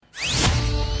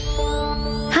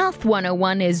Health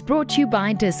 101 is brought to you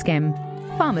by Dis-Chem,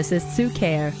 pharmacists who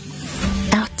care.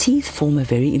 Our teeth form a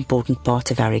very important part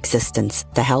of our existence.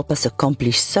 They help us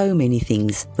accomplish so many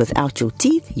things. Without your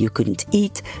teeth, you couldn't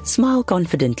eat, smile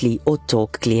confidently, or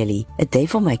talk clearly. It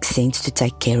therefore makes sense to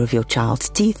take care of your child's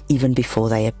teeth even before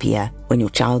they appear. When your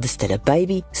child is still a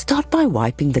baby, start by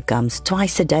wiping the gums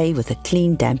twice a day with a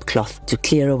clean, damp cloth to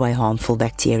clear away harmful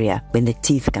bacteria. When the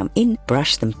teeth come in,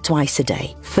 brush them twice a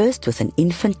day. First with an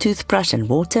infant toothbrush and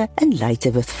water, and later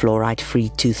with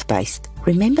fluoride-free toothpaste.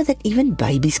 Remember that even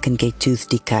babies can get tooth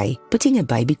decay. Putting a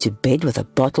baby to bed with a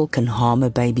bottle can harm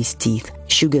a baby's teeth.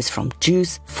 Sugars from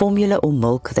juice, formula or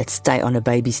milk that stay on a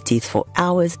baby's teeth for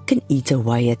hours can eat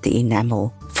away at the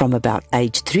enamel. From about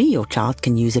age 3, your child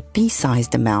can use a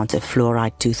pea-sized amount of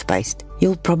fluoride toothpaste.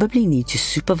 You'll probably need to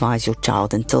supervise your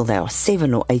child until they are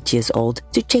 7 or 8 years old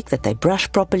to check that they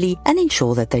brush properly and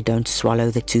ensure that they don't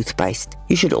swallow the toothpaste.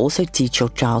 You should also teach your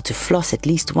child to floss at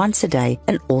least once a day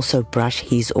and also brush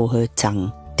his or her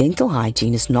tongue. Dental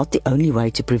hygiene is not the only way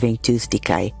to prevent tooth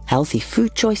decay. Healthy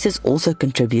food choices also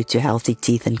contribute to healthy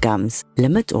teeth and gums.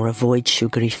 Limit or avoid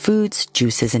sugary foods,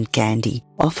 juices and candy.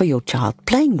 Offer your child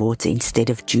plain water instead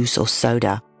of juice or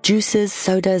soda. Juices,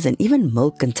 sodas and even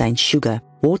milk contain sugar.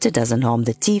 Water doesn't harm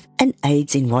the teeth and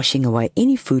aids in washing away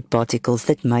any food particles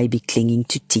that may be clinging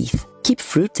to teeth. Keep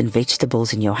fruit and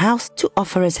vegetables in your house to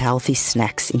offer as healthy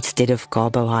snacks instead of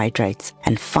carbohydrates.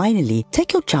 And finally,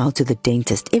 take your child to the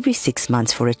dentist every 6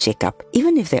 months for a checkup,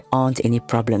 even if there aren't any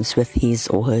problems with his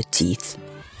or her teeth.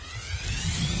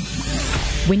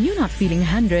 When you're not feeling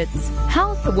hundreds,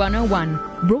 Health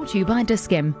 101, brought to you by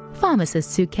Dis-Chem,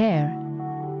 pharmacists who care.